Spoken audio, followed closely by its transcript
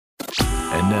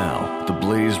And now, the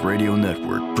Blaze Radio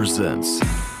Network presents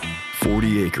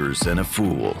 40 Acres and a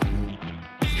Fool.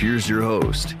 Here's your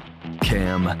host,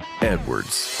 Cam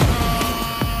Edwards.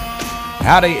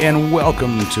 Howdy and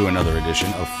welcome to another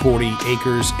edition of 40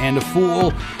 Acres and a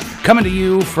Fool, coming to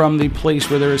you from the place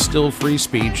where there is still free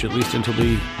speech, at least until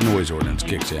the noise ordinance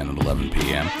kicks in at 11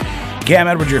 p.m. Cam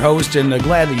Edwards, your host, and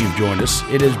glad that you've joined us.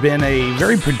 It has been a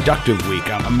very productive week.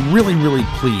 I'm really, really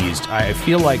pleased. I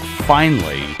feel like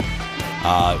finally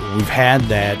we've had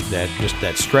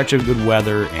that stretch of good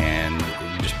weather and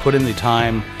just put in the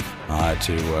time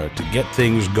to get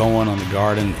things going on the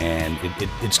garden, and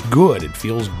it's good. It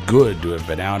feels good to have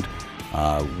been out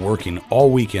working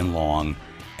all weekend long,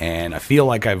 and I feel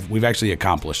like we've actually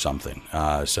accomplished something.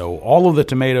 So all of the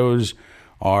tomatoes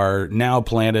are now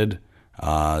planted.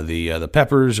 The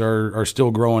peppers are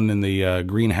still growing in the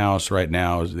greenhouse right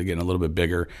now as they're getting a little bit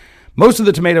bigger. Most of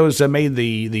the tomatoes made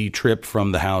the trip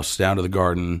from the house down to the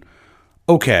garden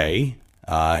okay.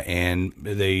 And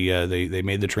they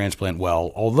made the transplant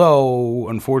well. Although,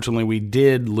 unfortunately, we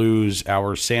did lose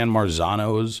our San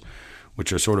Marzanos,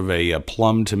 which are sort of a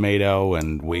plum tomato,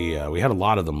 and we had a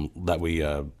lot of them that we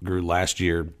grew last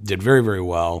year. Did very, very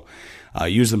well.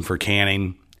 Used them for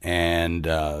canning, and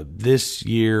this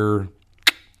year,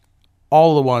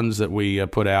 all the ones that we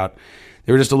put out,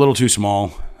 they were just a little too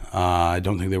small. I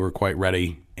don't think they were quite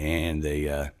ready, and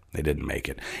they didn't make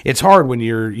it. It's hard when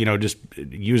you're, just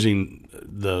using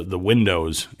the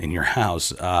windows in your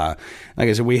house. Like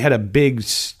I said, we had a big,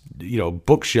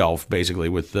 bookshelf basically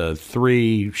with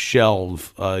 3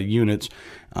 shelf units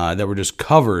that were just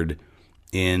covered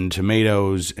in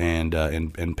tomatoes and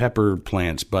pepper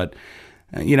plants. But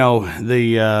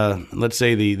let's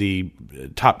say the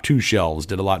top 2 shelves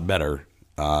did a lot better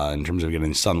in terms of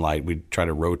getting sunlight. We try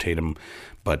to rotate them.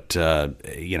 But,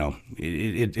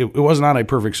 it was not a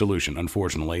perfect solution,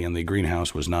 unfortunately, and the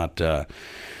greenhouse was not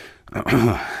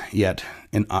yet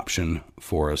an option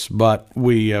for us. But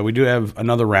we do have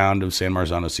another round of San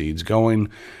Marzano seeds going.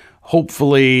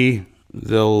 Hopefully,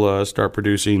 they'll start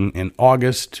producing in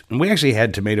August. And we actually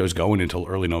had tomatoes going until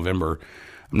early November.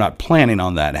 I'm not planning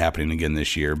on that happening again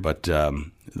this year, but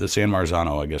the San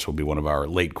Marzano, I guess, will be one of our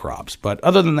late crops. But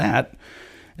other than that,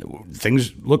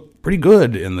 things look pretty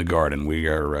good in the garden. We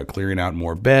are clearing out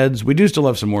more beds. We do still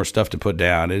have some more stuff to put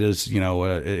down. It is,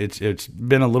 it's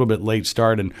been a little bit late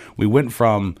start, and we went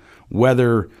from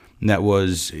weather that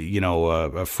was,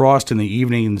 a frost in the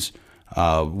evenings,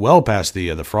 well past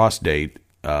the frost date,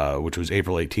 which was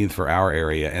April 18th for our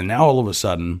area, and now all of a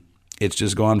sudden it's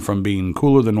just gone from being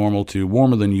cooler than normal to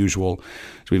warmer than usual.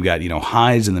 So we've got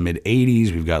highs in the mid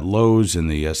 80s, we've got lows in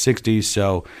the 60s.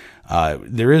 So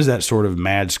there is that sort of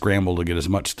mad scramble to get as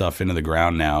much stuff into the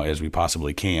ground now as we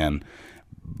possibly can.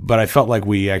 But I felt like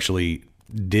we actually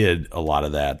did a lot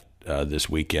of that this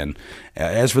weekend.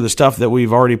 As for the stuff that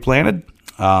we've already planted,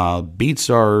 beets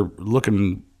are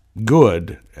looking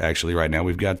good, actually, right now.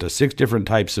 We've got 6 different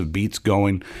types of beets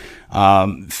going,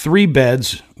 3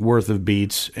 beds worth of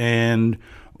beets, and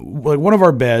one of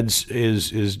our beds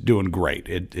is doing great.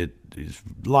 It is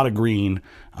a lot of green.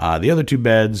 The other 2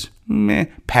 beds,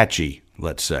 patchy,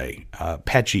 let's say,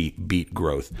 patchy beet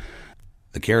growth.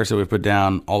 The carrots that we put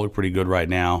down all look pretty good right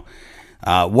now.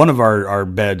 One of our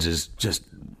beds is just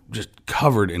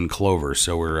covered in clover,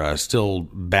 so we're still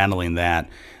battling that.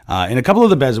 And a couple of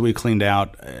the beds that we cleaned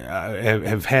out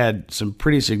have had some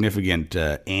pretty significant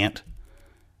ant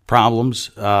problems,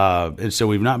 and so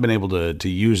we've not been able to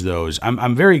use those.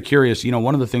 I'm very curious.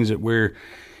 One of the things that we're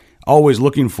always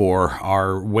looking for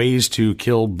are ways to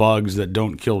kill bugs that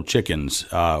don't kill chickens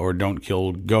or don't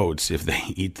kill goats if they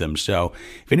eat them. So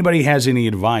if anybody has any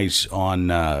advice on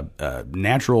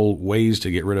natural ways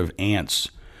to get rid of ants,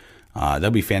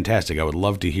 that'd be fantastic. I would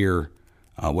love to hear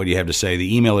what you have to say.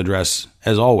 The email address,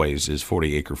 as always, is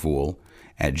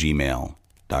 40acrefool@gmail.com.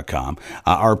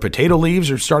 Our potato leaves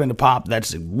are starting to pop.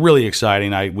 That's really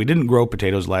exciting. We didn't grow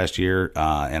potatoes last year,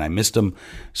 and I missed them.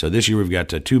 So this year we've got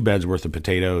 2 beds worth of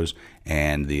potatoes,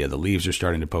 and the leaves are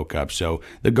starting to poke up. So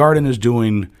the garden is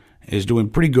doing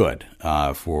pretty good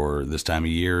for this time of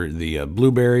year. The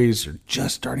blueberries are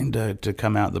just starting to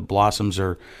come out. The blossoms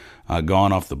are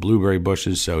gone off the blueberry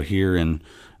bushes. So here in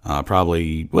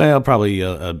probably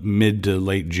mid to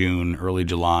late June, early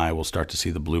July, we'll start to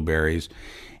see the blueberries.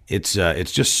 It's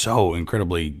just so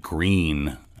incredibly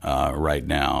green right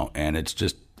now, and it's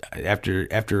just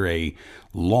after a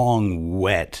long,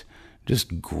 wet,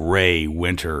 just gray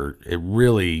winter. It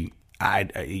really,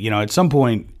 at some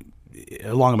point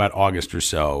along about August or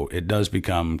so, it does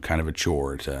become kind of a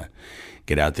chore to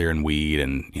get out there and weed,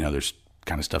 and there's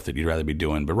kind of stuff that you'd rather be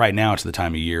doing. But right now it's the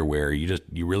time of year where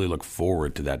you really look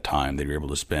forward to that time that you're able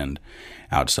to spend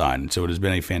outside. And so it has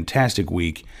been a fantastic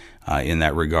week in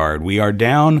that regard. We are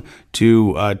down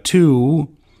to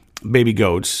 2 baby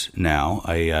goats now.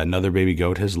 Another baby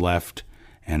goat has left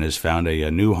and has found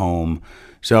a new home.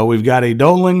 So we've got a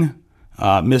doeling,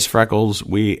 Miss Freckles.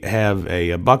 We have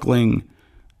a buckling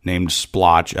named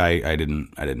Splotch. I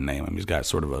didn't name him. He's got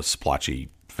sort of a splotchy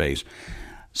face.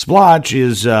 Splotch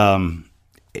is we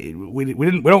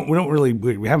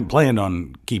haven't planned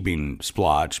on keeping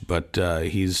Splotch, but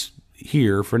he's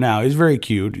here for now. He's very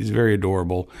cute. He's very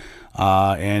adorable,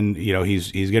 and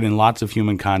he's getting lots of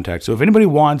human contact. So if anybody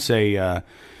wants a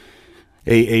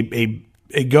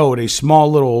goat, a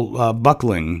small little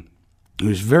buckling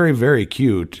who's very, very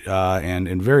cute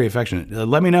and very affectionate,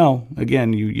 let me know.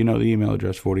 Again, you know the email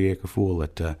address, 40acrefool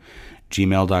at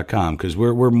gmail.com, because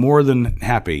we're more than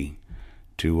happy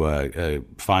to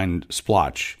find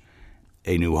Splotch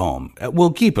a new home.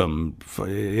 We'll keep him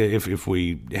if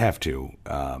we have to,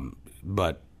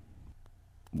 but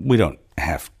we don't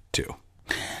have to.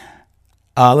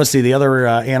 Let's see, the other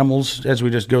animals, as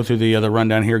we just go through the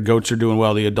rundown here. Goats are doing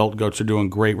well. The adult goats are doing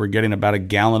great. We're getting about a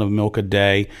gallon of milk a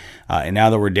day. And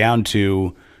now that we're down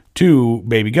to 2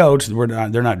 baby goats,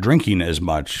 they're not drinking as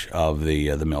much of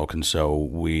the milk. And so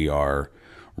we are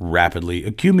rapidly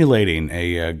accumulating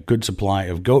a good supply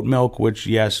of goat milk, which,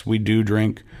 yes, we do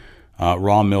drink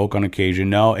raw milk on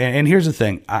occasion. No, and here's the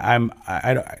thing. I'm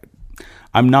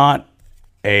not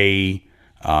a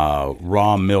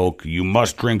raw milk, you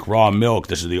must drink raw milk,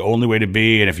 this is the only way to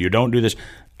be, and if you don't do this.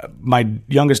 My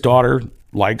youngest daughter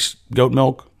likes goat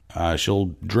milk. She'll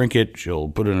drink it, she'll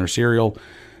put it in her cereal.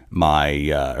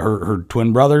 Her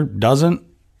twin brother doesn't.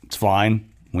 It's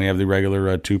fine. We have the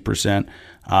regular 2%.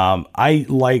 I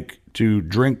like to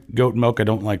drink goat milk. I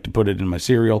don't like to put it in my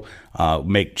cereal,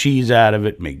 make cheese out of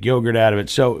it, make yogurt out of it.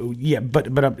 So yeah,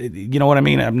 but you know what I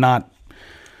mean? I'm not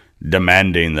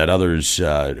demanding that others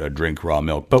drink raw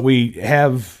milk, but we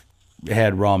have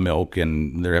had raw milk,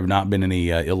 and there have not been any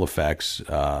ill effects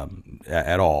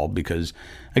at all. Because,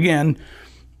 again,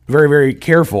 very, very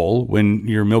careful when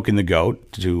you're milking the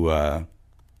goat to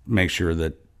make sure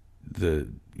that the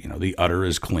udder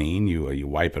is clean. You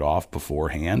wipe it off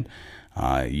beforehand.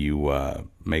 You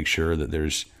make sure that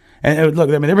there's. And look,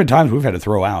 I mean, there have been times we've had to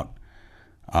throw out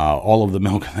all of the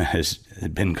milk that has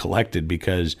been collected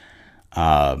because.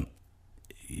 A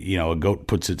goat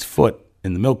puts its foot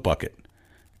in the milk bucket,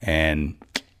 and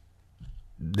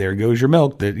there goes your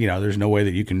milk. That there's no way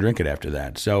that you can drink it after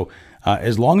that. So,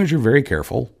 as long as you're very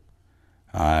careful,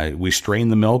 we strain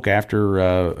the milk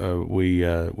after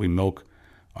we milk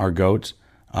our goats.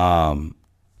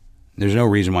 There's no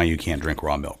reason why you can't drink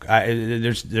raw milk.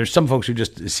 There's some folks who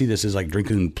just see this as like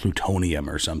drinking plutonium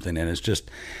or something, and it's just.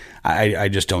 I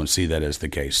just don't see that as the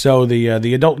case. So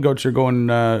the adult goats are going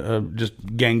just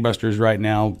gangbusters right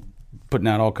now, putting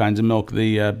out all kinds of milk.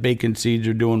 The bacon seeds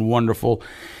are doing wonderful.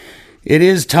 It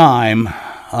is time.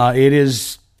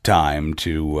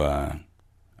 To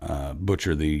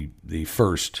butcher the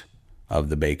first of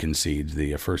the bacon seeds,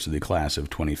 the first of the class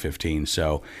of 2015.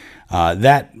 So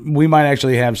that we might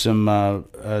actually have some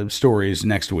stories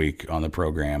next week on the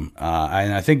program.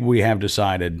 And I think we have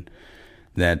decided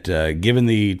that given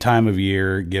the time of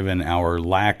year, given our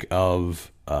lack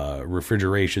of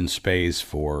refrigeration space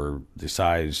for the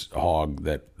size hog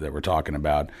that we're talking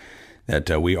about,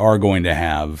 that we are going to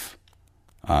have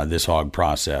this hog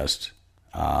processed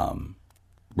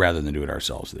rather than do it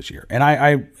ourselves this year. And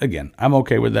I'm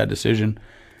okay with that decision.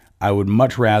 I would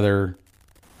much rather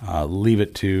leave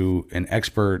it to an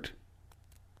expert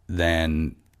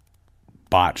than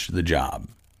botch the job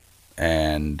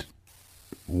and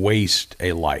waste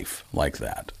a life like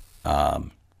that.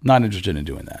 Not interested in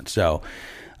doing that. So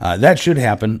that should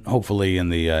happen hopefully in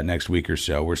the next week or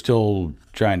so. We're still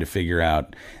trying to figure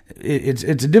out. It's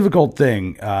a difficult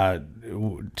thing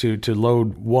to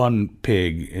load one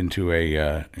pig into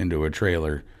a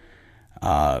trailer.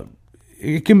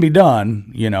 It can be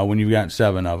done, when you've got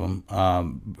 7 of them.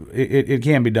 It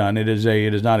can be done. It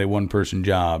is not a one person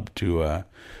job to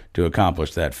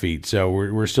accomplish that feat. So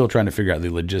we're still trying to figure out the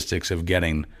logistics of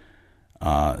getting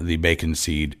the bacon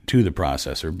seed to the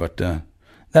processor, but that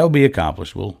will be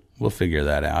accomplished. We'll figure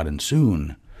that out, and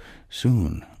soon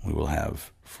we will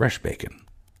have fresh bacon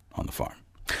on the farm.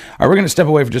 All right, we're going to step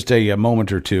away for just a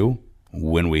moment or two.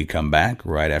 When we come back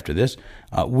right after this,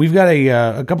 we've got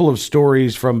a couple of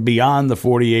stories from beyond the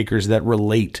 40 acres that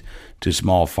relate to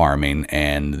small farming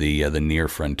and the near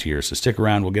frontier. So stick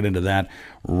around. We'll get into that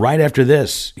right after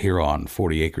this here on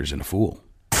 40 Acres and a Fool.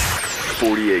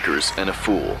 40 Acres and a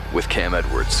Fool with Cam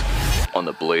Edwards on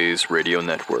the Blaze Radio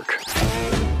Network.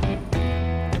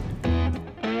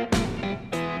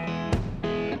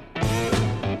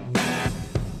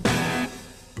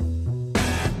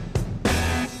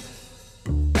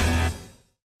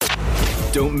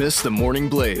 Don't miss the Morning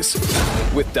Blaze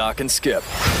with Doc and Skip.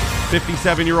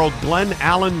 57-year-old Glenn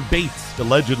Allen Beets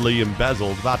allegedly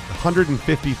embezzled about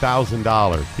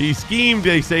 $150,000. He schemed,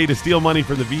 they say, to steal money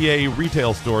from the VA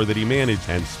retail store that he managed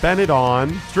and spent it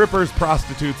on strippers,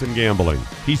 prostitutes, and gambling.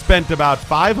 He spent about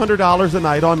 $500 a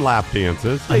night on lap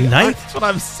dances. A night? That's what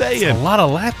I'm saying. That's a lot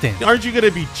of lap dances. Aren't you going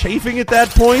to be chafing at that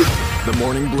point? The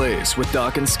Morning Blaze with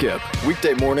Doc and Skip.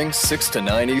 Weekday mornings 6 to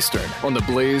 9 Eastern on the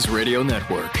Blaze Radio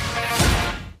Network.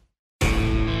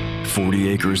 40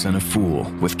 Acres and a Fool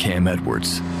with Cam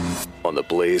Edwards on the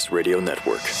Blaze Radio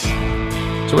Network.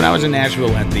 So when I was in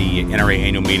Nashville at the NRA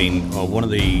annual meeting, one of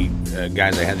the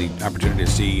guys I had the opportunity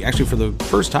to see, actually for the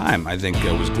first time, I think,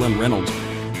 was Glenn Reynolds,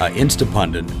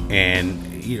 Instapundit.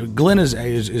 And Glenn is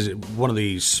one of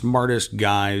the smartest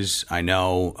guys I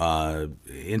know.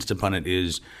 Instapundit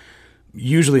is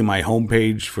usually my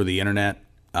homepage for the internet.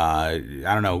 I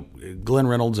don't know. Glenn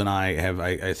Reynolds and I have,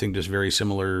 I think, just very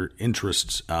similar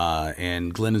interests.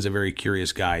 And Glenn is a very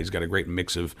curious guy. He's got a great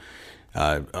mix of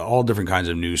all different kinds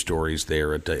of news stories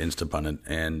there at Instapundit.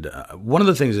 And one of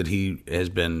the things that he has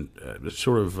been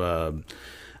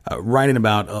writing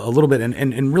about a little bit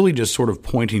and really just sort of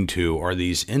pointing to are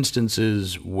these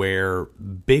instances where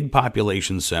big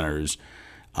population centers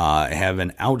have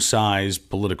an outsized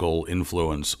political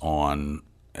influence on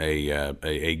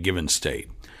a given state.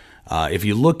 If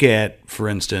you look at, for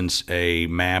instance, a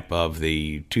map of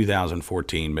the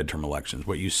 2014 midterm elections,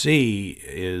 what you see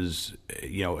is,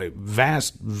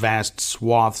 vast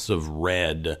swaths of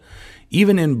red.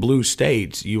 Even in blue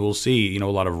states, you will see, a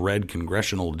lot of red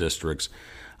congressional districts.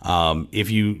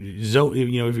 If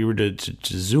you were to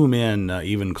zoom in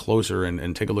even closer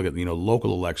and take a look at,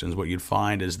 local elections, what you'd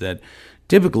find is that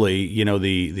typically,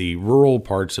 the rural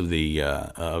parts of the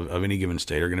of any given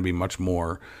state are going to be much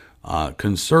more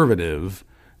conservative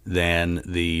than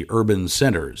the urban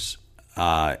centers.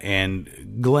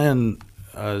 And Glenn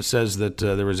says that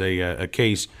there was a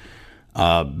case,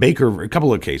 a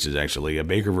couple of cases actually,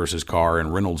 Baker versus Carr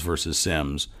and Reynolds versus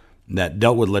Sims, that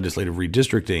dealt with legislative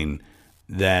redistricting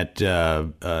that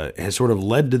has sort of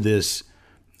led to this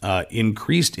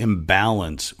increased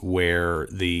imbalance where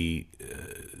the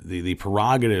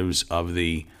prerogatives of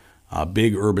the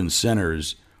big urban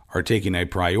centers are taking a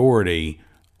priority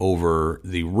over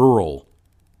the rural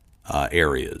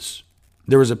areas.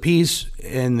 There was a piece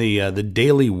in the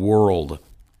Daily World,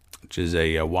 which is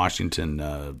a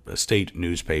Washington state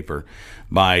newspaper,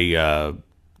 by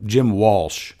Jim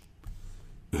Walsh,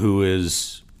 who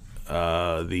is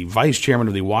the vice chairman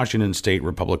of the Washington State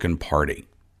Republican Party.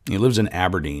 He lives in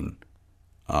Aberdeen,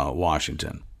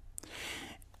 Washington.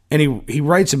 And he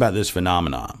writes about this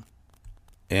phenomenon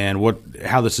and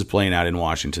how this is playing out in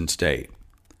Washington State.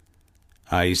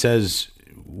 He says,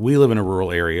 we live in a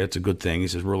rural area. It's a good thing. He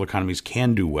says rural economies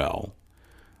can do well.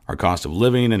 Our cost of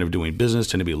living and of doing business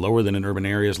tend to be lower than in urban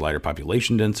areas, lighter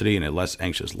population density, and a less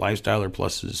anxious lifestyle are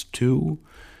pluses too.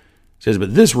 He says,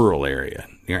 but this rural area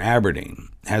near Aberdeen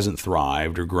hasn't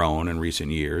thrived or grown in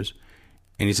recent years.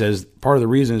 And he says part of the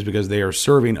reason is because they are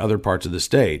serving other parts of the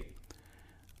state.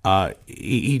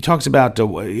 He talks about,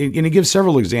 and he gives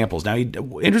several examples. Now,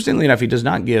 interestingly enough, he does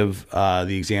not give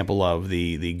the example of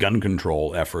the gun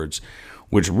control efforts,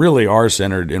 which really are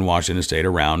centered in Washington State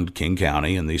around King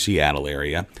County and the Seattle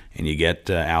area. And you get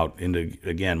out into,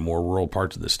 again, more rural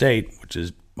parts of the state, which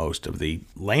is most of the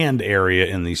land area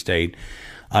in the state.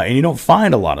 And you don't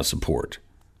find a lot of support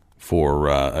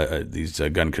for these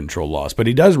gun control laws. But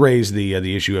he does raise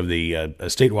the issue of the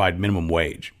statewide minimum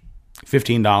wage.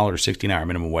 $15, 16-hour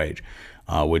minimum wage,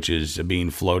 which is being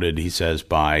floated, he says,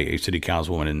 by a city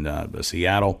councilwoman in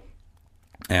Seattle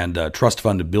and trust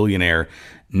fund billionaire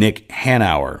Nick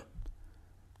Hanauer.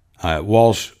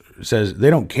 Walsh says they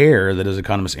don't care that, as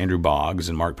economists Andrew Boggs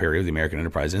and Mark Perry of the American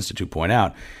Enterprise Institute point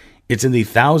out, it's in the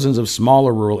thousands of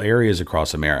smaller rural areas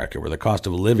across America where the cost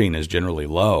of living is generally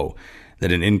low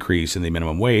that an increase in the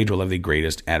minimum wage will have the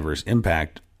greatest adverse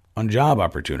impact on job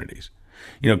opportunities.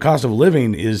 Cost of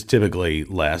living is typically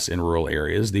less in rural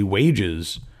areas. The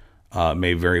wages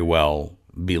may very well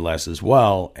be less as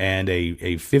well. And a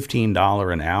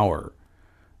 $15 an hour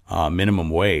minimum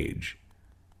wage,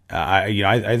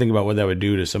 I think about what that would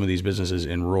do to some of these businesses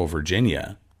in rural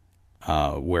Virginia,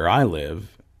 where I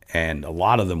live, and a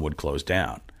lot of them would close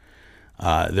down.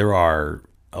 There are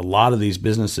a lot of these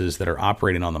businesses that are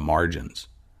operating on the margins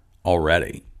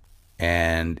already.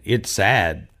 And it's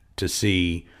sad to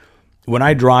see when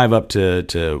I drive up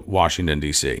to Washington,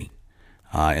 D.C.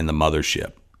 In the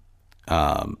mothership.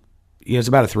 It's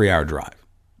about a 3-hour drive,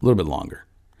 a little bit longer.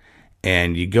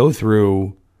 And you go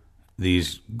through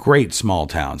these great small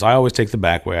towns. I always take the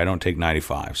back way. I don't take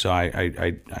 95. So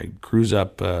I cruise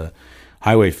up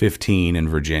Highway 15 in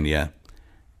Virginia,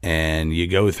 and you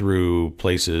go through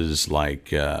places like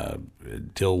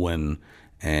Dillwyn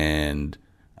and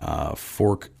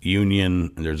Fork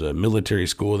Union. There's a military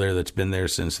school there that's been there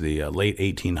since the late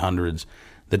 1800s.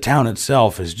 The town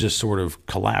itself has just sort of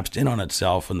collapsed in on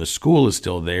itself, and the school is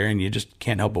still there, and you just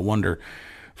can't help but wonder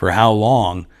for how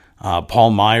long.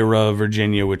 Palmyra,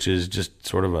 Virginia, which is just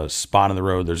sort of a spot on the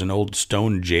road. There's an old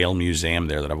stone jail museum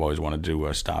there that I've always wanted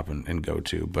to stop and go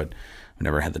to, but I've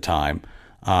never had the time.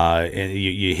 And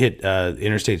you hit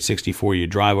Interstate 64, you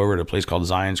drive over to a place called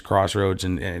Zion's Crossroads,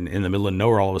 and in the middle of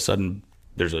nowhere, all of a sudden,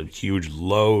 there's a huge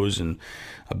Lowe's and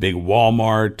a big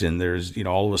Walmart, and there's,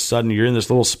 all of a sudden, you're in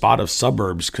this little spot of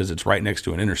suburbs because it's right next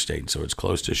to an interstate, so it's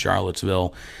close to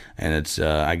Charlottesville, and it's,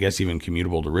 I guess, even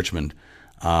commutable to Richmond.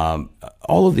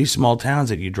 All of these small towns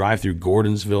that you drive through,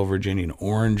 Gordonsville, Virginia, and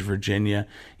Orange, Virginia,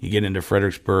 you get into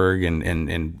Fredericksburg,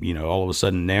 and all of a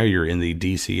sudden now you're in the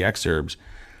D.C. exurbs.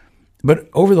 But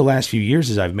over the last few years,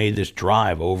 as I've made this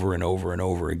drive over and over and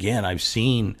over again, I've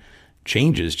seen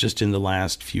changes just in the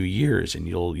last few years. And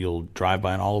you'll drive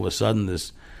by, and all of a sudden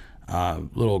this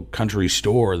little country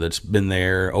store that's been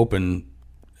there open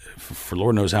for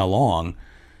Lord knows how long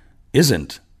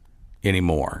isn't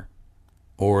anymore.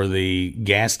 Or the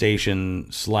gas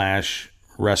station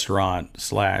 /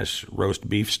 restaurant / roast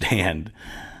beef stand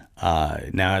now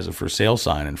has a for sale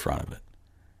sign in front of it.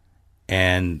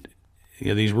 And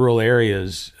these rural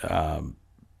areas,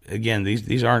 again,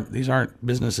 these aren't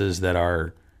businesses that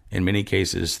are in many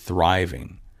cases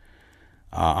thriving.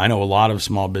 I know a lot of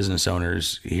small business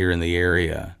owners here in the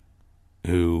area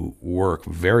who work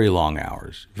very long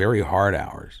hours, very hard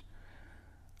hours.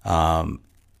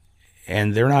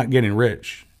 And they're not getting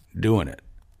rich doing it.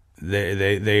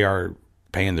 They are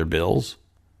paying their bills,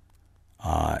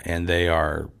 and they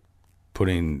are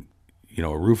putting,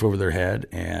 a roof over their head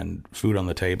and food on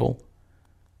the table.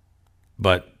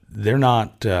 But they're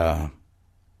not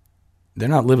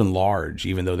living large,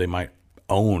 even though they might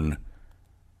own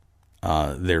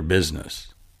their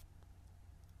business.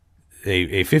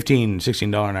 A $15,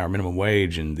 $16 an hour minimum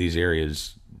wage in these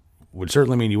areas would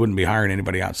certainly mean you wouldn't be hiring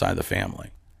anybody outside the family.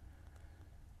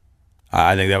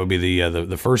 I think that would be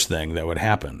the first thing that would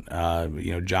happen.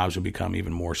 Jobs would become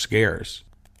even more scarce.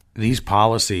 These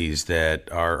policies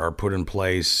that are put in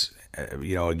place,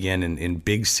 again in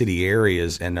big city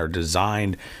areas, and are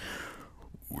designed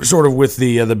sort of with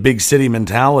the big city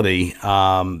mentality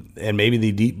and maybe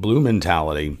the deep blue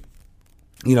mentality.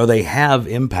 They have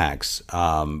impacts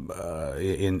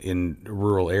in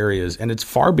rural areas, and it's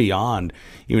far beyond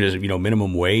even as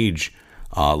minimum wage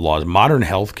laws. Modern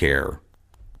healthcare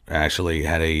actually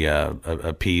had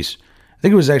a piece. I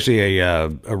think it was actually a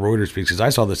Reuters piece, because I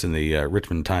saw this in the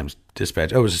Richmond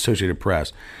Times-Dispatch. Oh, it was Associated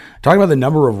Press, talking about the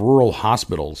number of rural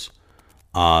hospitals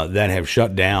that have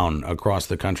shut down across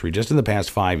the country just in the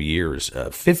past 5 years.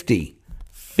 50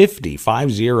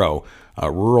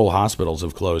 rural hospitals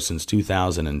have closed since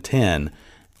 2010.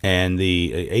 And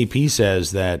the AP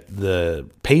says that the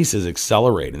pace is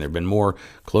accelerating. There have been more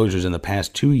closures in the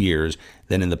past 2 years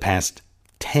than in the past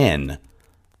 10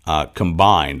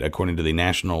 combined, according to the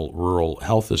National Rural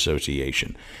Health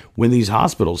Association. When these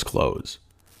hospitals close,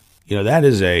 that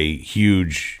is a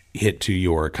huge hit to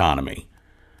your economy.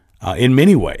 In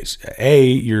many ways,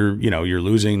 you're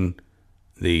losing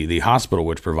the hospital,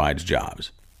 which provides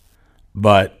jobs,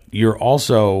 but you're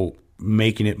also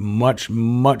making it much,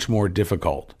 much more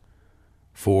difficult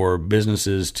for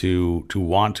businesses to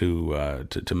want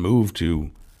to move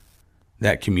to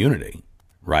that community,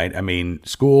 right? I mean,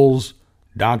 schools,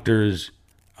 doctors,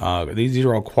 these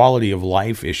are all quality of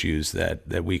life issues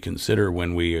that we consider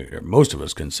most of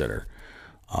us consider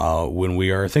when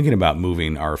we are thinking about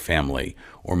moving our family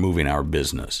or moving our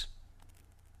business.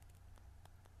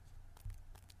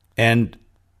 And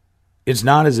it's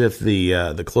not as if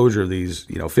the closure of these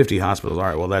 50 hospitals. All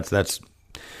right, well that's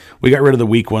we got rid of the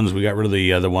weak ones. We got rid of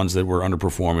the ones that were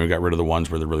underperforming. We got rid of the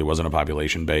ones where there really wasn't a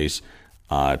population base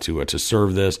to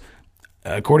serve this.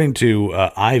 According to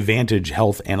iVantage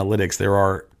Health Analytics, there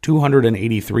are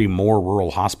 283 more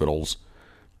rural hospitals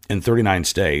in 39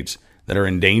 states that are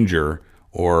in danger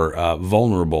or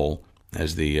vulnerable,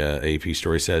 as the AP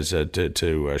story says,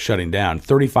 to shutting down.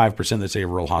 35% that say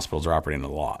rural hospitals are operating at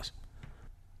a loss.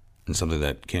 And something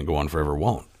that can't go on forever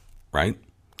won't, right?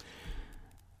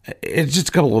 It's just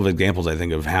a couple of examples, I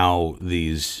think, of how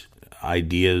these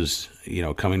ideas,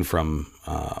 coming from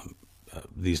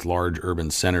these large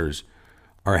urban centers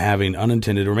are having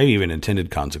unintended or maybe even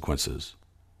intended consequences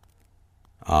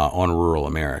on rural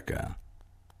America.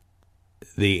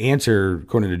 The answer,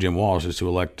 according to Jim Walsh, is to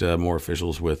elect more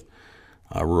officials with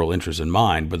rural interests in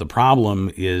mind. But the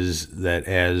problem is that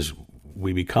as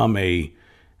we become a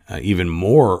even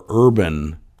more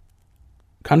urban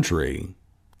country,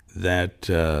 that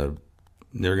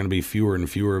there are going to be fewer and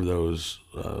fewer of those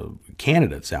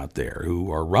candidates out there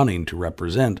who are running to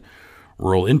represent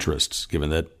rural interests, given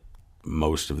that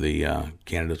most of the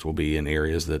candidates will be in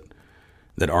areas that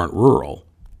aren't rural.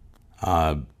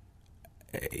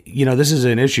 This is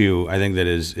an issue, I think, that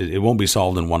it won't be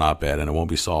solved in one op-ed and it won't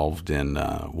be solved in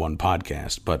one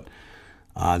podcast, but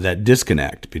that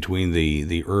disconnect between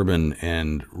the urban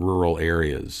and rural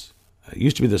areas. It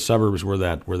used to be the suburbs were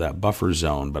that buffer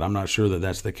zone, but I'm not sure that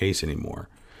that's the case anymore.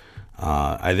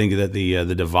 I think that the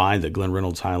divide that Glenn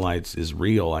Reynolds highlights is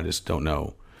real. I just don't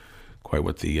know quite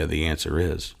what the answer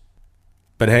is.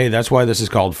 But hey, that's why this is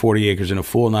called 40 Acres and a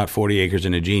Fool, not 40 Acres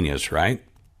and a Genius, right?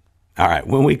 All right,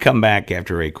 when we come back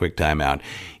after a quick timeout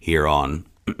here on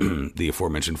the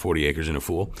aforementioned 40 Acres and a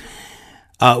Fool,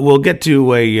 we'll get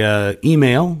to a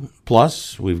email.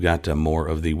 Plus, we've got more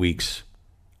of the week's,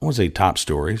 I won't say top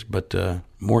stories, but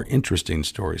more interesting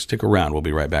stories. Stick around. We'll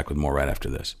be right back with more right after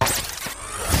this.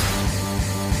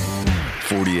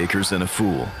 40 Acres and a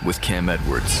Fool with Cam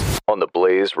Edwards on the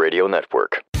Blaze Radio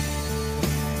Network.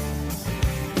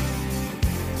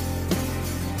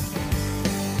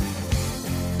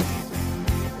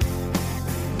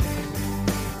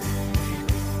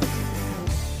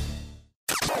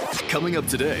 Coming up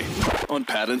today on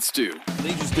Pat and Stu. They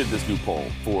just did this new poll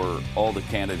for all the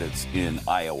candidates in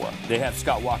Iowa. They have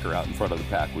Scott Walker out in front of the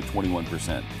pack with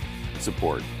 21%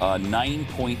 support. A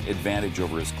 9-point advantage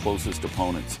over his closest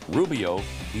opponents. Rubio,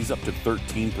 he's up to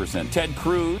 13%. Ted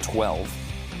Cruz, 12%.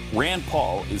 Rand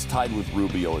Paul is tied with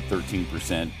Rubio at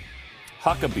 13%.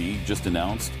 Huckabee just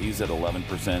announced he's at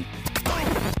 11%.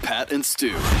 Pat and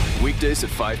Stu, weekdays at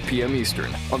 5 p.m.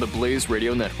 Eastern on the Blaze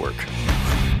Radio Network.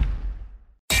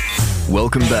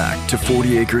 Welcome back to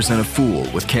 40 Acres and a Fool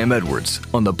with Cam Edwards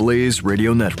on the Blaze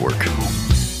Radio Network.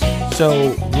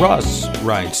 So Russ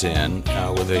writes in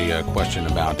with a question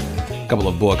about a couple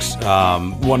of books,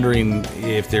 wondering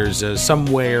if there's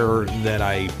somewhere that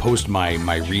I post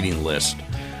my reading list.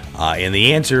 And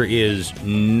the answer is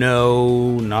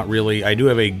no, not really. I do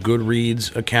have a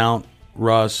Goodreads account,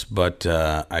 Russ, but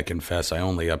I confess I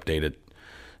only update it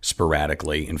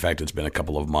sporadically. In fact, it's been a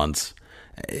couple of months.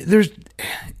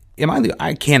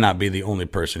 I cannot be the only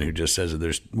person who just says that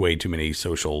there's way too many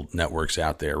social networks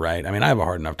out there, right? I mean, I have a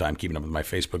hard enough time keeping up with my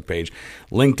Facebook page.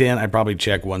 LinkedIn, I probably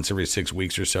check once every 6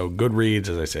 weeks or so. Goodreads,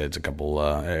 as I said, it's a couple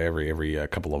every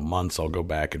couple of months. I'll go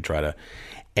back and try to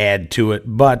add to it.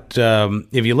 But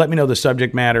if you let me know the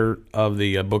subject matter of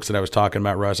the books that I was talking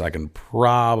about, Russ, I can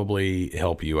probably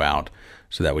help you out.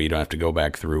 So that way you don't have to go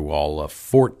back through all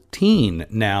 14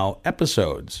 now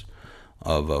episodes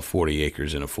of 40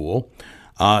 Acres and a Fool.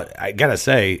 I gotta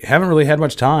say, haven't really had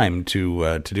much time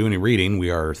to do any reading.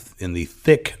 We are in the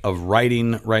thick of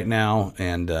writing right now,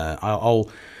 and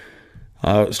I'll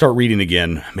start reading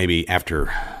again maybe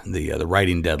after the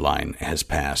writing deadline has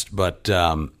passed. But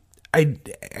the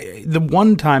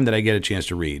one time that I get a chance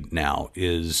to read now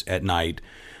is at night.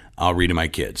 I'll read to my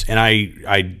kids, and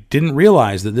I didn't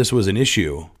realize that this was an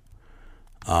issue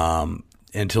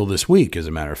until this week. As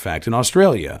a matter of fact, in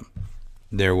Australia,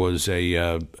 there was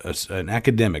an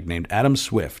academic named Adam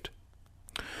Swift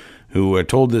who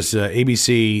told this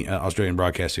ABC, Australian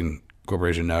Broadcasting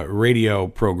Corporation, radio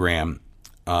program,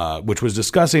 which was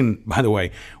discussing, by the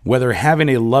way, whether having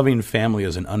a loving family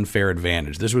is an unfair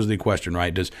advantage. This was the question,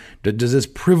 right? Does this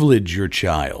privilege your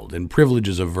child? And privilege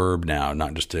is a verb now,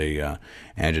 not just a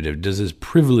adjective. Does this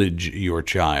privilege your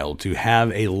child to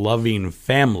have a loving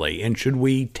family? And should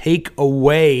we take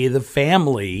away the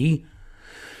family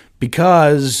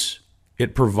because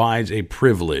it provides a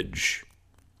privilege?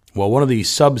 Well, one of the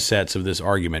subsets of this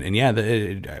argument,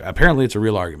 and apparently it's a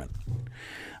real argument,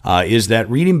 is that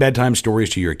reading bedtime stories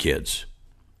to your kids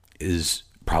is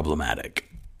problematic.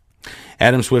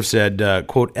 Adam Swift said,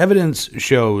 quote, "Evidence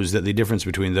shows that the difference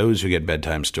between those who get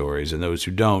bedtime stories and those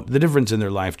who don't, the difference in their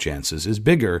life chances is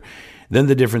bigger than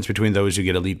the difference between those who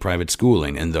get elite private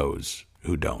schooling and those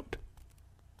who don't."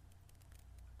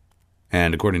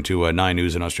 And according to 9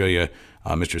 News in Australia,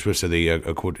 Mr. Swift said the,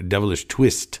 quote, "devilish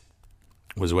twist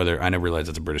was whether, I never realized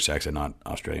that's a British accent, not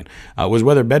Australian, was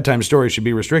whether bedtime stories should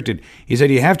be restricted. He said,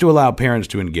 you have to allow parents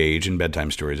to engage in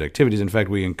bedtime stories activities. In fact,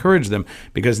 we encourage them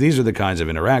because these are the kinds of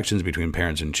interactions between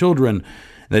parents and children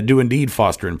that do indeed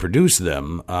foster and produce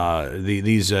them,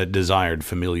 these desired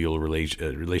familial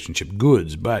relationship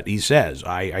goods. But he says,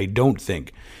 I don't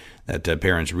think that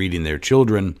parents reading their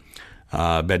children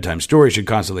bedtime stories should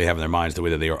constantly have in their minds the way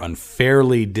that they are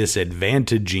unfairly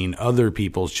disadvantaging other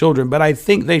people's children, but I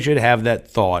think they should have that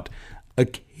thought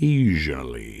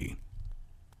occasionally.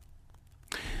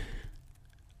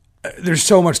 There's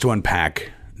so much to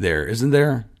unpack there, isn't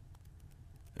there?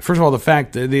 First of all, the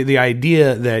fact, the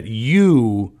idea that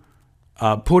you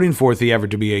putting forth the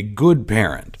effort to be a good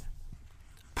parent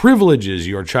privileges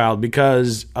your child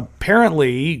because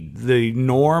apparently the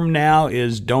norm now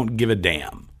is don't give a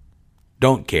damn.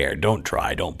 Don't care, don't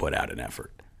try, don't put out an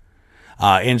effort.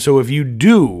 And so if you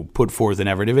do put forth an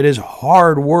effort, if it is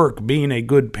hard work being a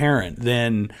good parent,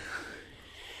 then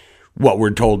what, we're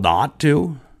told not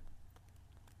to?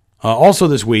 Also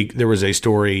this week, there was a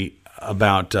story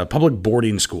about public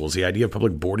boarding schools, the idea of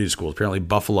public boarding schools. Apparently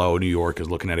Buffalo, New York is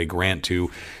looking at a grant to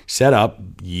set up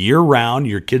year-round.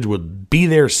 Your kids would be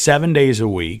there 7 days a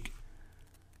week.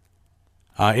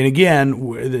 And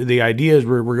again, the idea is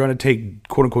we're going to take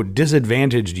quote-unquote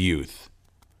disadvantaged youth,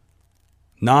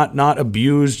 not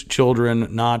abused children,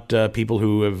 not people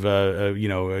who have,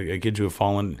 kids who have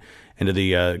fallen into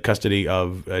the custody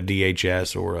of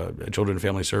DHS or Children and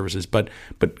Family Services, but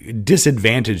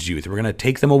disadvantaged youth. We're going to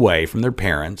take them away from their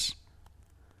parents,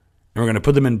 and we're going to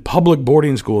put them in public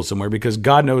boarding schools somewhere because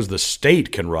God knows the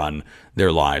state can run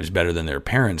their lives better than their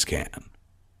parents can.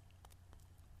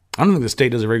 I don't think the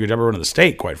state does a very good job of running the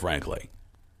state, quite frankly.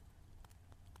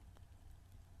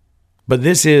 But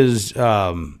this is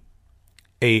a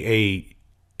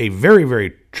very,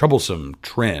 very troublesome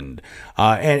trend.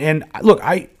 And look,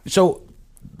 so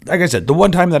like I said, the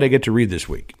one time that I get to read this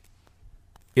week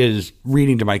is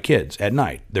reading to my kids at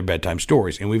night, their bedtime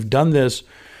stories. And we've done this.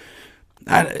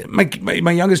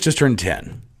 My youngest just turned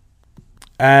 10.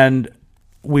 And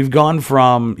we've gone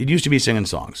from, it used to be singing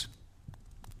songs.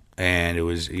 And it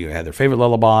was, had their favorite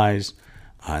lullabies,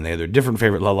 and they had their different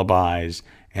favorite lullabies.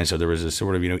 And so there was a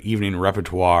sort of, evening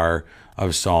repertoire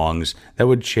of songs that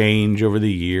would change over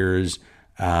the years.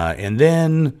 And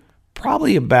then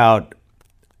probably about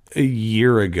a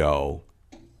year ago,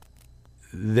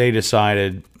 they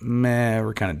decided,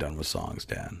 we're kind of done with songs,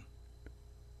 Dad.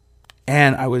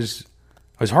 And I was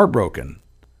heartbroken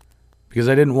because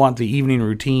I didn't want the evening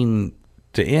routine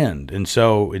to end. And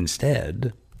so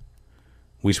instead,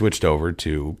 we switched over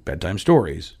to bedtime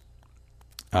stories.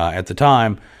 At the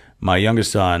time, my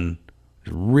youngest son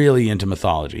was really into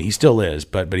mythology. He still is,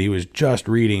 but he was just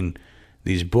reading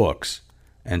these books.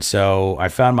 And so I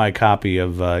found my copy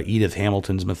of Edith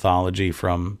Hamilton's mythology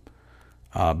from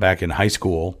back in high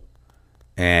school,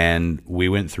 and we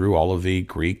went through all of the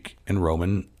Greek and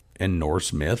Roman and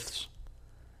Norse myths.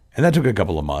 And that took a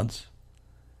couple of months.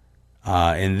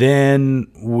 And then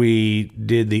we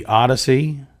did the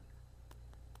Odyssey,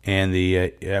 and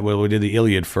we did the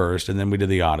Iliad first, and then we did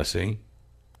the Odyssey.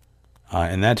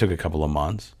 And that took a couple of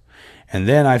months. And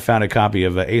then I found a copy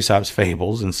of Aesop's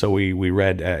Fables, and so we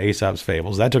read Aesop's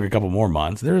Fables. That took a couple more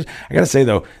months. I got to say,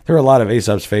 though, there are a lot of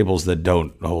Aesop's Fables that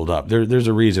don't hold up. There's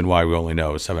a reason why we only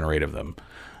know 7 or 8 of them.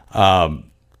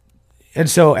 And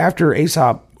so after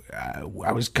Aesop,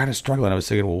 I was kind of struggling. I was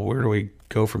thinking, well, where do we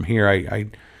go from here?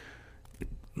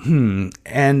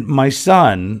 And my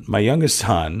son, my youngest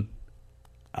son,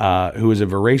 who is a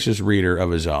voracious reader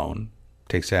of his own,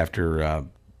 takes after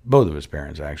both of his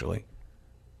parents, actually.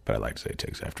 But I like to say it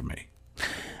takes after me.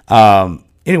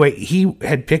 Anyway, he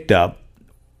had picked up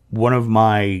one of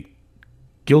my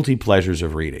guilty pleasures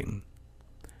of reading,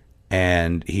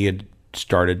 and he had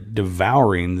started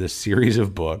devouring this series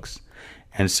of books.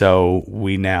 And so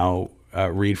we now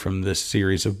read from this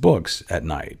series of books at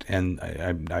night. And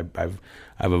I've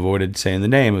avoided saying the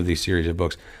name of these series of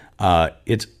books.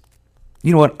 It's,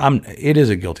 you know what? It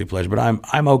is a guilty pleasure, but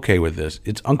I'm okay with this.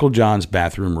 It's Uncle John's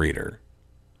Bathroom Reader.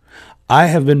 I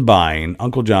have been buying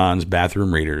Uncle John's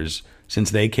Bathroom Readers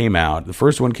since they came out. The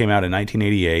first one came out in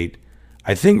 1988.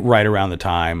 I think right around the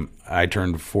time I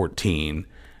turned 14,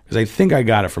 because I think I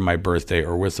got it for my birthday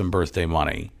or with some birthday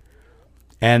money.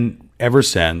 And ever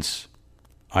since,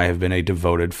 I have been a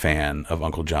devoted fan of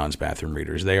Uncle John's Bathroom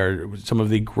Readers. They are some of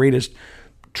the greatest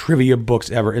trivia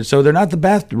books ever. And so they're not the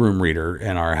bathroom reader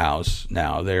in our house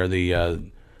now. They're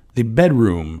the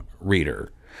bedroom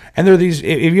reader. And they're these.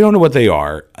 If you don't know what they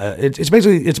are, it's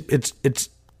basically it's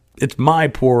it's my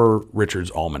Poor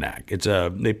Richard's Almanac.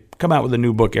 They come out with a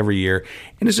new book every year,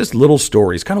 and it's just little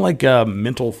stories, kind of like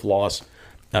Mental Floss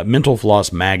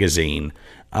magazine,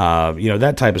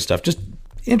 that type of stuff. Just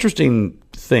interesting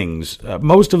things.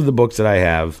 Most of the books that I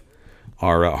have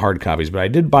are hard copies, but I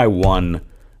did buy one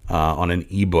on an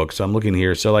ebook. So I'm looking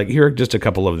here. So like here are just a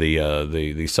couple of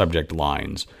the subject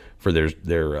lines for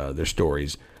their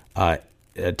stories.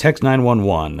 Text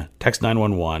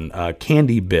 911,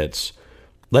 Candy Bits,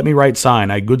 Let Me Write Sign,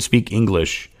 I Good Speak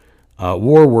English,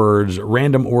 War Words,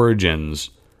 Random Origins,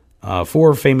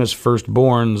 4 Famous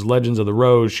Firstborns, Legends of the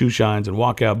Rose, Shoe Shines, and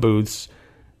Walkout Booths,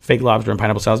 Fake Lobster and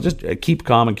Pineapple Salads. Just keep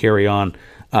calm and carry on.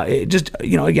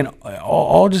 Again,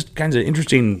 all just kinds of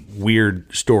interesting,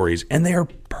 weird stories. And they are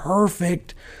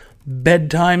perfect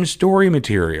bedtime story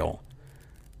material.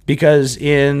 Because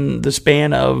in the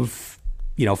span of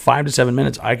 5 to 7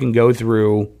 minutes, I can go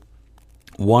through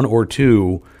 1 or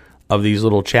 2 of these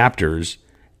little chapters.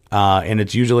 And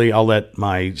it's usually I'll let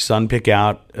my son pick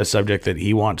out a subject that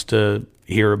he wants to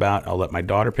hear about. I'll let my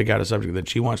daughter pick out a subject that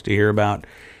she wants to hear about.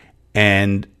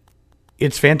 And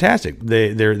it's fantastic.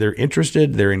 They're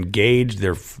interested. They're engaged.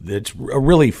 It's a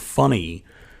really funny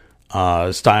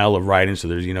style of writing. So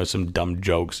there's some dumb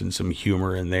jokes and some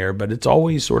humor in there, but it's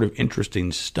always sort of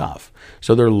interesting stuff.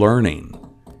 So they're learning.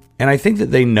 And I think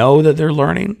that they know that they're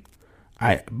learning,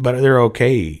 but they're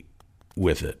okay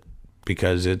with it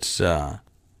because it's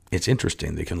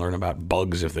interesting. They can learn about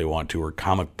bugs if they want to, or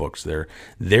comic books.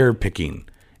 They're picking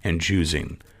and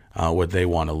choosing what they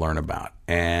want to learn about,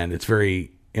 and it's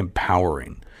very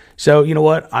empowering. So you know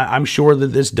what? I'm sure that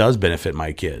this does benefit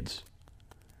my kids,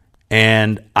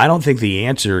 and I don't think the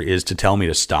answer is to tell me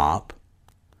to stop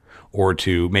or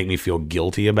to make me feel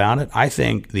guilty about it. I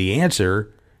think the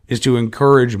answer is to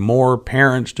encourage more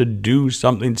parents to do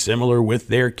something similar with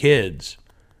their kids.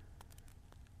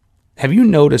 Have you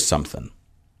noticed something?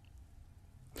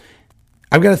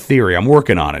 I've got a theory. I'm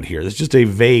working on it here. It's just a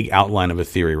vague outline of a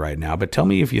theory right now, but tell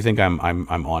me if you think I'm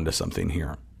onto something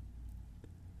here.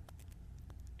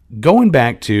 Going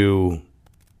back to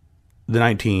the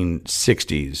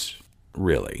 1960s,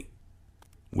 really,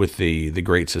 with the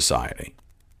Great Society,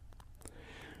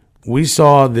 we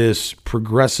saw this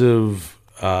progressive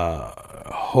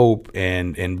hope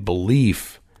and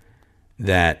belief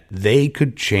that they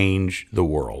could change the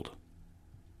world,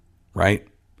 right?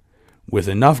 With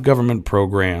enough government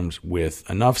programs, with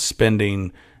enough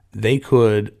spending, they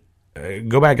could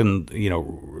go back and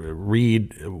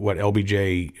read what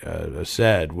LBJ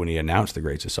said when he announced the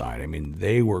Great Society. I mean,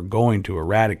 they were going to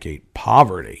eradicate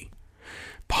poverty.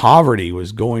 Poverty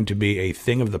was going to be a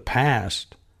thing of the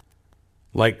past,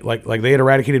 like they had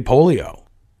eradicated polio.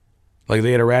 Like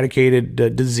they had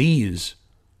eradicated disease.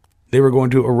 They were going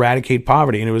to eradicate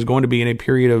poverty, and it was going to be in a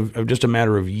period of just a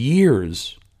matter of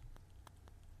years.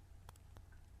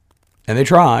 And they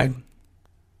tried,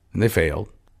 and they failed.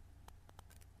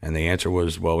 And the answer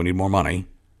was, well, we need more money.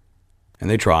 And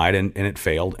they tried, and it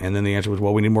failed. And then the answer was,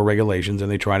 well, we need more regulations,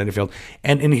 and they tried, and it failed.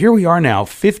 And here we are now,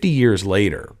 50 years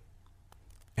later,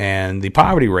 and the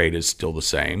poverty rate is still the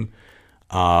same.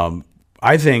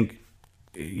 I think,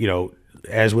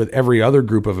 as with every other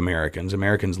group of Americans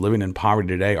living in poverty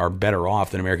today are better off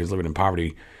than Americans living in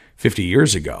poverty 50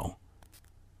 years ago.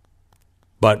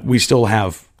 But we still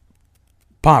have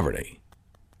poverty,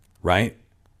 right?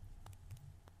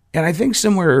 And I think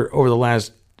somewhere over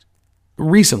the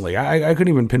recently, I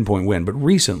couldn't even pinpoint when, but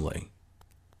recently,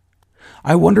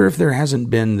 I wonder if there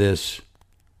hasn't been this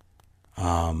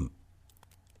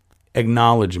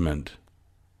acknowledgement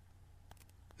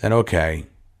that, okay,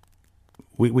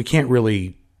 we can't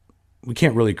really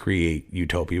create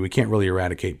utopia. We can't really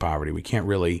eradicate poverty. We can't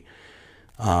really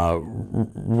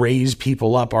raise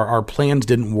people up. Our plans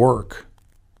didn't work.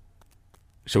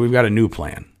 So we've got a new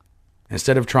plan.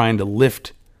 Instead of trying to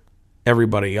lift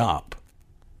everybody up,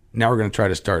 now we're going to try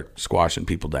to start squashing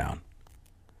people down.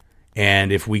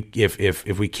 And if we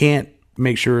can't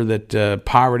make sure that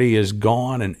poverty is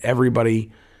gone and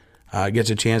everybody gets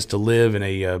a chance to live in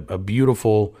a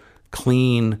beautiful,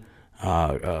 clean,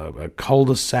 a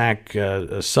cul-de-sac,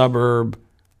 a suburb,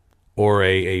 or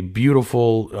a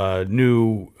beautiful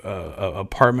new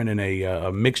apartment in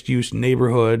a mixed-use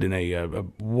neighborhood in a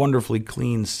wonderfully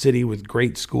clean city with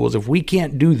great schools. If we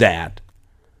can't do that,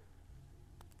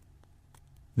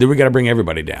 then we got to bring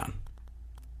everybody down.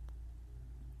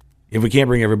 If we can't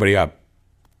bring everybody up,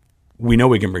 we know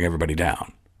we can bring everybody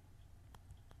down.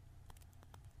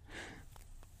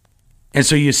 And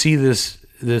so you see this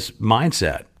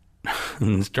mindset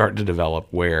start to develop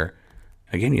where,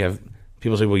 again, you have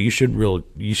people say, well, you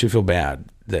should feel bad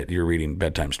that you're reading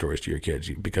bedtime stories to your kids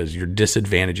because you're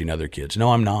disadvantaging other kids.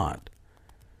 No, I'm not.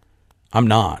 I'm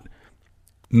not.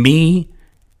 Me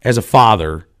as a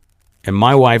father and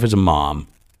my wife as a mom,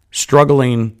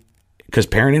 struggling, because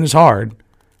parenting is hard,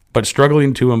 but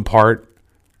struggling to impart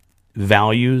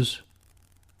values,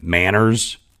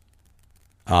 manners,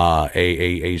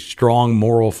 a strong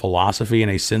moral philosophy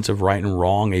and a sense of right and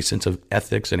wrong, a sense of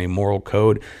ethics and a moral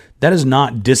code, that does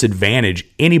not disadvantage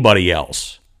anybody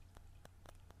else.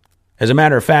 As a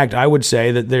matter of fact, I would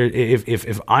say that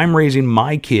if I'm raising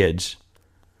my kids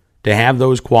to have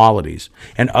those qualities,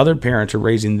 and other parents are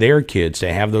raising their kids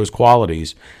to have those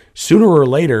qualities, sooner or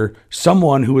later,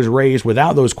 someone who is raised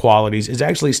without those qualities is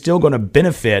actually still going to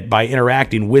benefit by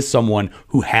interacting with someone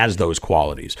who has those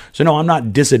qualities. So no, I'm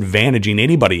not disadvantaging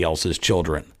anybody else's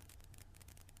children.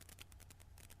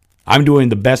 I'm doing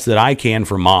the best that I can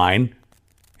for mine,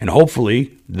 and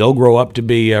hopefully they'll grow up to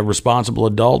be responsible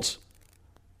adults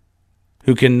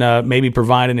who can maybe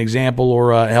provide an example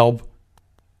or help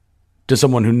to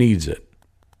someone who needs it.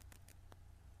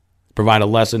 Provide a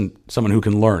lesson, someone who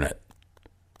can learn it.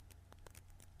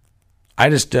 I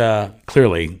just,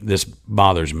 clearly, this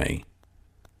bothers me.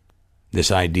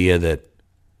 This idea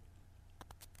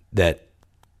that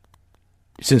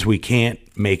since we can't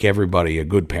make everybody a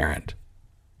good parent,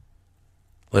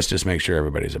 let's just make sure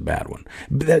everybody's a bad one.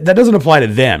 That doesn't apply to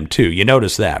them, too. You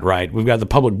notice that, right? We've got the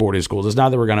public boarding schools. It's not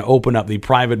that we're going to open up the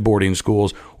private boarding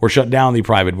schools or shut down the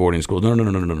private boarding schools.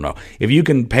 No. If you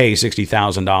can pay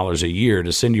 $60,000 a year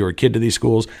to send your kid to these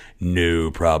schools,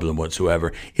 no problem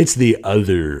whatsoever. It's the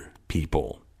other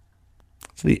people.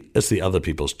 It's the other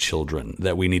people's children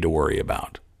that we need to worry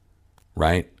about,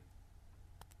 right?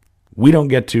 We don't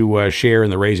get to share in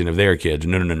the raising of their kids.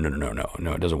 No,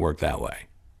 it doesn't work that way.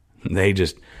 They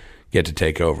just get to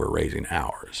take over raising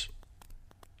ours.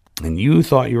 And you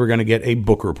thought you were going to get a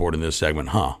book report in this segment,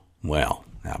 huh? Well,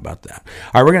 how about that?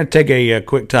 All right, we're going to take a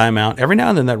quick time out. Every now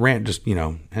and then that rant just,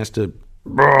 has to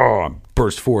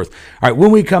burst forth. All right, when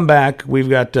we come back, we've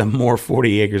got more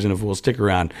 40 Acres and a Fool. Stick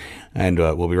around, and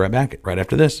we'll be right back right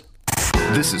after this.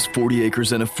 This is 40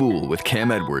 Acres and a Fool with Cam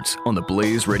Edwards on the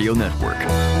Blaze Radio Network.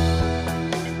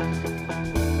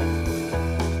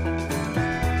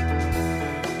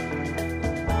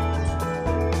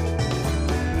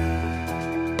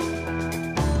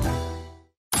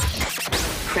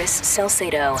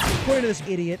 Salcedo. According to this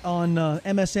idiot on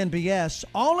MSNBS,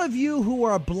 all of you who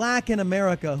are black in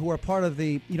America, who are part of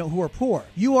the, who are poor,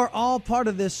 you are all part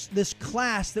of this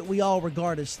class that we all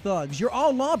regard as thugs. You're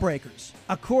all lawbreakers,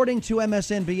 according to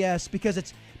MSNBS, because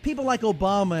it's people like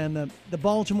Obama and the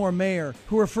Baltimore mayor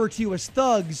who refer to you as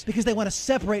thugs because they want to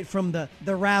separate from the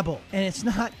rabble. And it's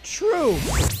not true.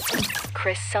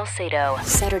 Chris Salcedo,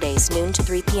 Saturdays noon to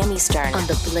 3 p.m. Eastern on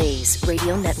the Blaze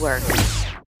Radio Network.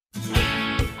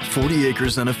 40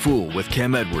 Acres and a Fool with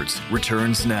Cam Edwards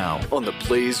returns now on the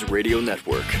Blaze Radio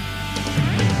Network.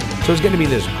 So it's going to be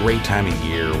this great time of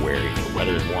year where the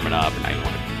weather is warming up and I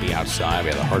want to be outside.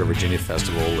 We have the Heart of Virginia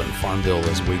Festival in Farmville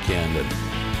this weekend and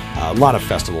a lot of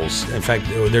festivals. In fact,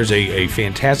 there's a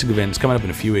fantastic event. It's coming up in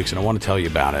a few weeks and I want to tell you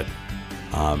about it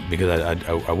because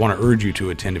I want to urge you to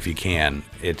attend if you can.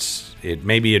 It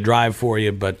may be a drive for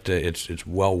you, but it's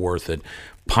well worth it.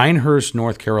 Pinehurst,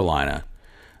 North Carolina.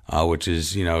 Which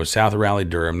is, south of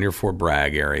Raleigh-Durham, near Fort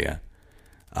Bragg area.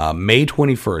 May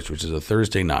 21st, which is a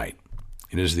Thursday night.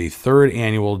 It is the third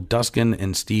annual Duskin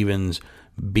and Stevens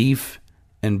Beef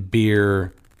and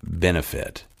Beer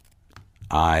Benefit.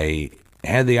 I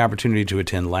had the opportunity to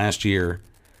attend last year,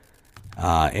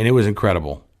 and it was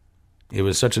incredible. It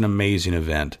was such an amazing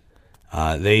event.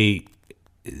 Mike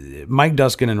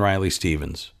Duskin and Riley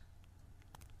Stevens,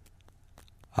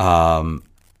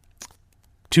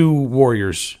 two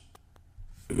warriors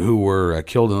who were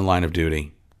killed in the line of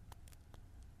duty.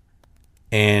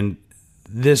 And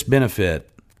this benefit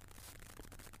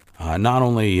not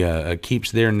only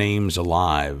keeps their names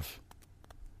alive,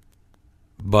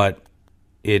 but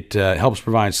it helps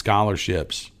provide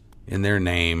scholarships in their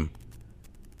name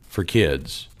for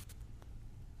kids.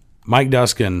 Mike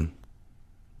Duskin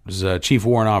was a chief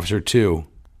warrant officer too.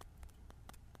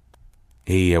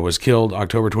 He was killed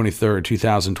October 23rd,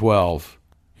 2012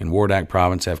 in Wardak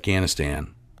Province,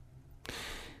 Afghanistan.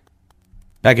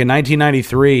 Back in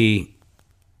 1993,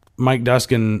 Mike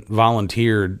Duskin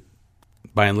volunteered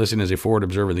by enlisting as a forward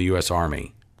observer in the U.S.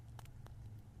 Army.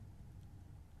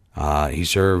 He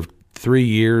served 3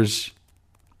 years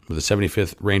with the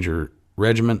 75th Ranger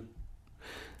Regiment.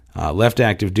 Left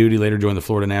active duty, later joined the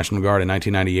Florida National Guard. In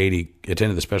 1998, he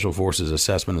attended the Special Forces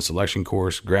Assessment and Selection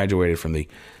Course, graduated from the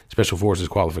Special Forces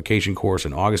Qualification Course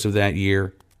in August of that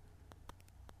year.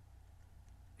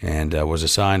 and was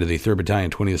assigned to the 3rd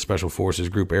Battalion, 20th Special Forces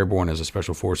Group Airborne as a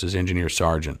Special Forces Engineer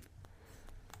Sergeant.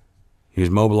 He was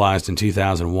mobilized in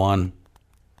 2001.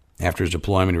 After his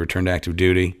deployment, he returned to active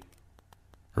duty,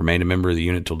 remained a member of the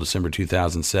unit until December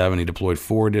 2007. He deployed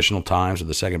 4 additional times to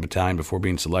the 2nd Battalion before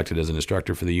being selected as an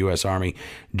instructor for the U.S. Army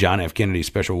John F. Kennedy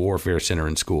Special Warfare Center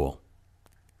and School.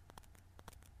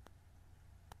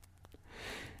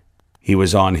 He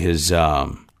was on his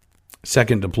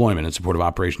second deployment in support of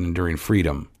Operation Enduring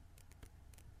Freedom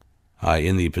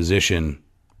in the position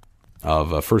of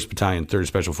 1st Battalion, 3rd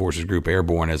Special Forces Group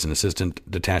Airborne as an Assistant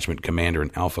Detachment Commander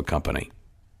in Alpha Company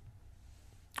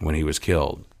when he was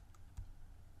killed.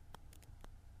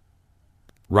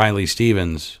 Riley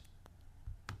Stevens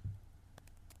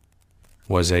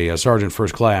was a Sergeant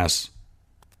First Class,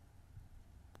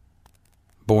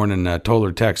 born in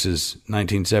Tolar, Texas,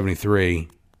 1973,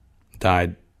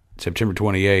 died September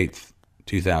 28th,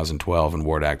 2012 in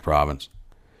Wardak Province.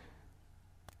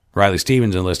 Riley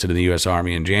Stevens enlisted in the U.S.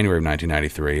 Army in January of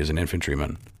 1993 as an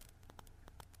infantryman.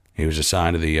 He was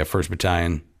assigned to the 1st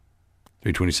Battalion,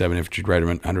 327 Infantry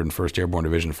Regiment, 101st Airborne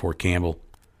Division of Fort Campbell,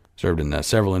 served in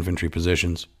several infantry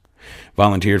positions,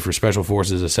 volunteered for Special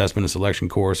Forces Assessment and Selection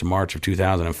Course in March of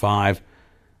 2005.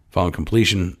 Following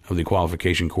completion of the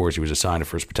qualification course, he was assigned to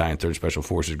 1st Battalion, 3rd Special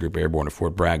Forces Group Airborne at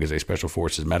Fort Bragg as a Special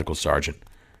Forces Medical Sergeant.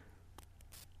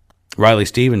 Riley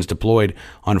Stevens deployed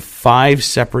on 5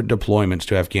 separate deployments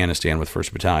to Afghanistan with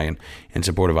 1st Battalion in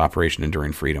support of Operation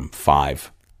Enduring Freedom.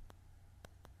 5.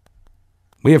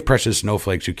 We have precious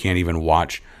snowflakes who can't even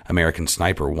watch American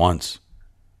Sniper once.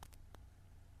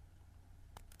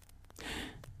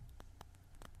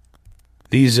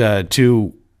 These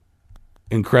 2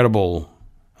 incredible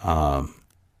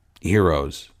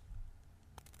heroes,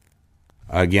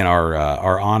 again,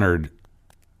 are honored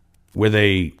with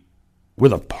a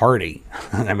party.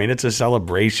 I mean, it's a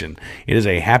celebration. It is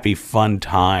a happy, fun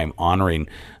time honoring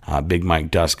Big Mike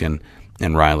Duskin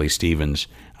and Riley Stevens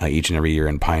each and every year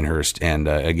in Pinehurst. And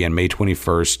again, May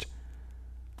 21st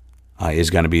is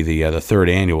going to be the 3rd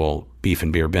annual Beef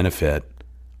and Beer Benefit.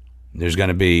 There's going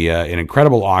to be an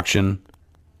incredible auction,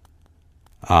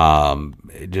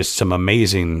 just some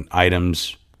amazing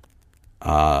items.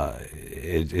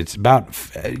 It's about,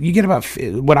 you get about,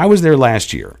 when I was there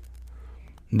last year,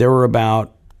 there were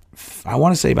about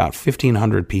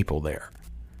 1,500 people there.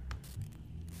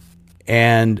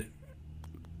 And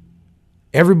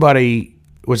everybody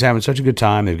was having such a good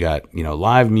time. They've got,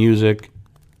 live music.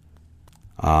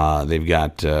 They've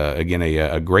got, again,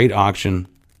 a great auction.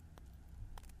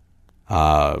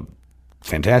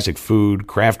 Fantastic food,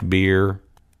 craft beer.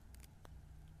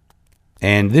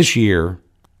 And this year,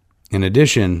 in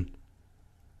addition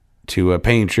to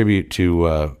paying tribute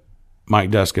to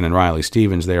Mike Duskin and Riley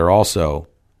Stevens, they are also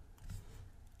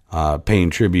paying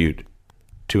tribute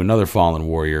to another fallen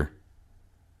warrior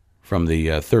from the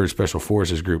 3rd Special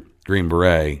Forces Group, Green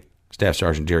Beret, Staff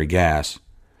Sergeant Jerry Gass,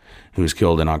 who was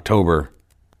killed in October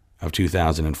of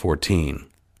 2014.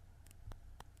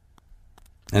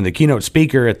 And the keynote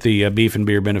speaker at the Beef and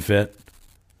Beer Benefit,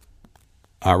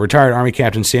 retired Army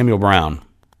Captain Samuel Brown.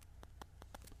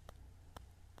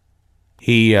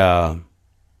 He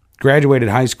graduated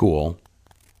high school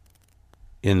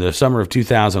in the summer of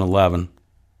 2011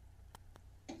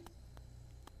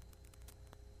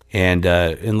 and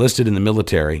enlisted in the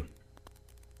military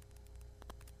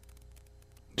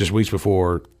just weeks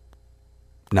before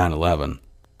 9/11.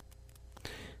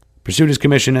 Pursued his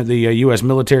commission at the U.S.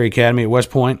 Military Academy at West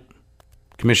Point,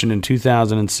 commissioned in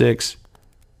 2006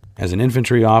 as an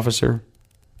infantry officer.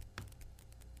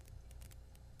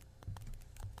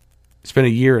 Spent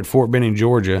a year at Fort Benning,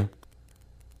 Georgia,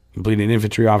 completed an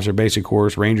infantry officer basic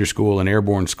course, Ranger School, and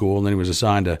Airborne School, and then he was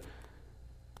assigned to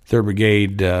 3rd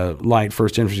Brigade Light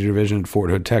 1st Infantry Division at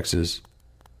Fort Hood, Texas.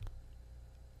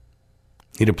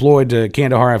 He deployed to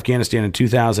Kandahar, Afghanistan in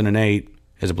 2008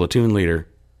 as a platoon leader.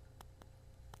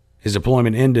 His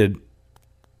deployment ended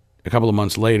a couple of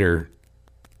months later,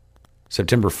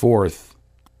 September 4th,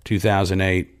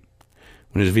 2008,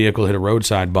 when his vehicle hit a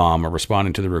roadside bomb,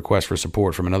 responding to the request for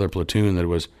support from another platoon that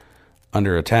was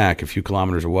under attack a few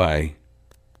kilometers away.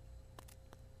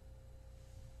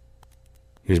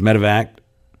 He was medevaced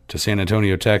to San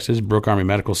Antonio, Texas, Brooke Army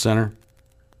Medical Center.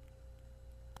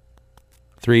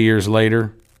 3 years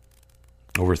later,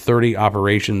 over 30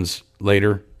 operations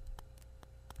later,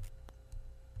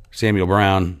 Samuel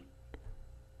Brown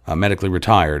medically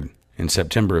retired in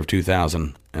September of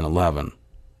 2011.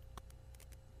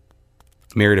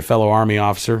 Married a fellow Army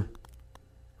officer,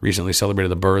 recently celebrated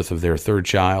the birth of their 3rd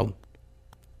child.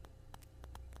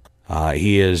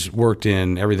 He has worked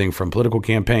in everything from political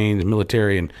campaigns,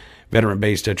 military and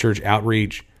veteran-based church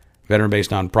outreach,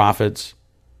 veteran-based nonprofits.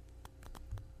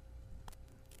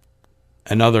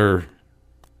 Another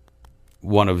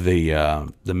one of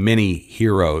the many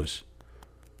heroes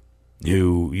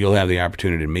who you'll have the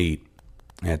opportunity to meet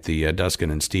at the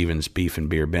Duskin and Stevens Beef and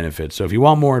Beer Benefit. So if you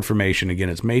want more information, again,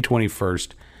 it's May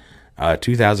 21st,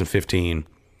 2015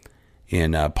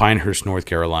 in Pinehurst, North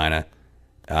Carolina.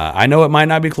 I know it might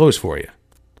not be close for you.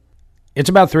 It's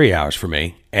about 3 hours for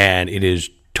me, and it is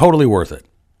totally worth it.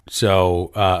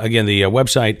 So, again, the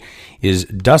website is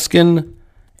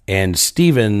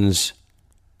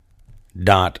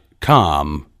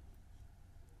duskinandstevens.com.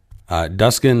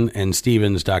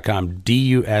 Duskinandstevens.com.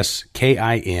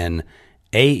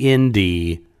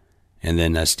 DUSKINAND, and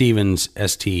then Stevens,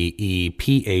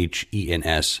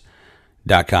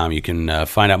 STEPHENS.com. You can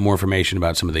find out more information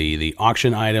about some of the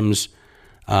auction items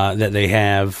that they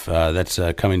have. That's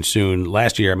coming soon.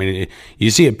 Last year, I mean,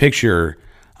 you see a picture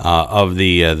of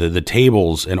the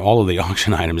tables and all of the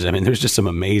auction items. I mean, there's just some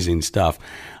amazing stuff,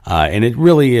 and it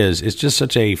really is. It's just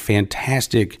such a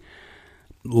fantastic,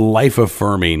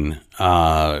 life-affirming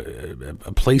a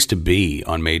place to be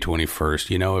on May 21st.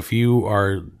 You know, if you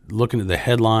are looking at the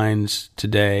headlines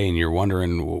today and you're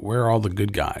wondering where are all the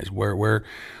good guys, where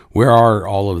are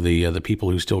all of the people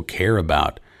who still care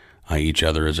about each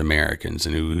other as Americans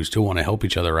and who still want to help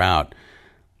each other out,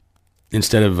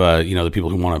 instead of the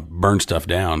people who want to burn stuff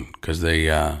down because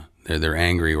they're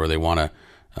angry, or they want to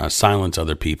silence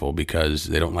other people because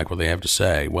they don't like what they have to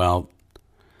say. Well,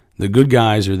 the good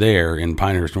guys are there in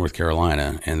Pinehurst, North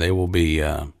Carolina, and they will be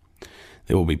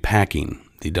packing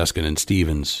the Duskin and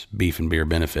Stevens Beef and Beer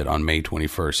Benefit on May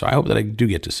 21st. So I hope that I do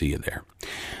get to see you there.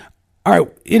 All right,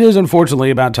 it is unfortunately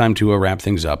about time to wrap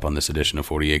things up on this edition of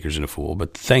 40 Acres and a Fool,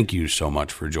 but thank you so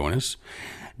much for joining us.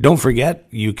 Don't forget,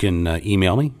 you can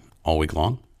email me all week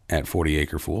long at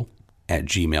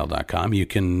 40acrefool@gmail.com. You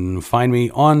can find me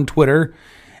on Twitter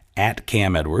at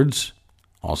Cam Edwards,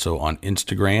 also on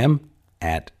Instagram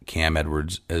at Cam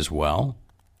Edwards as well.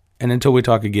 And until we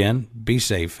talk again, be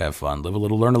safe, have fun, live a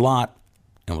little, learn a lot,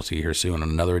 and we'll see you here soon on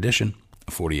another edition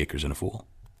of 40 Acres and a Fool.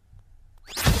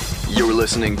 You're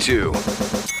listening to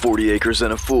 40 Acres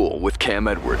and a Fool with Cam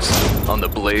Edwards on the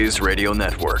Blaze Radio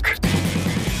Network.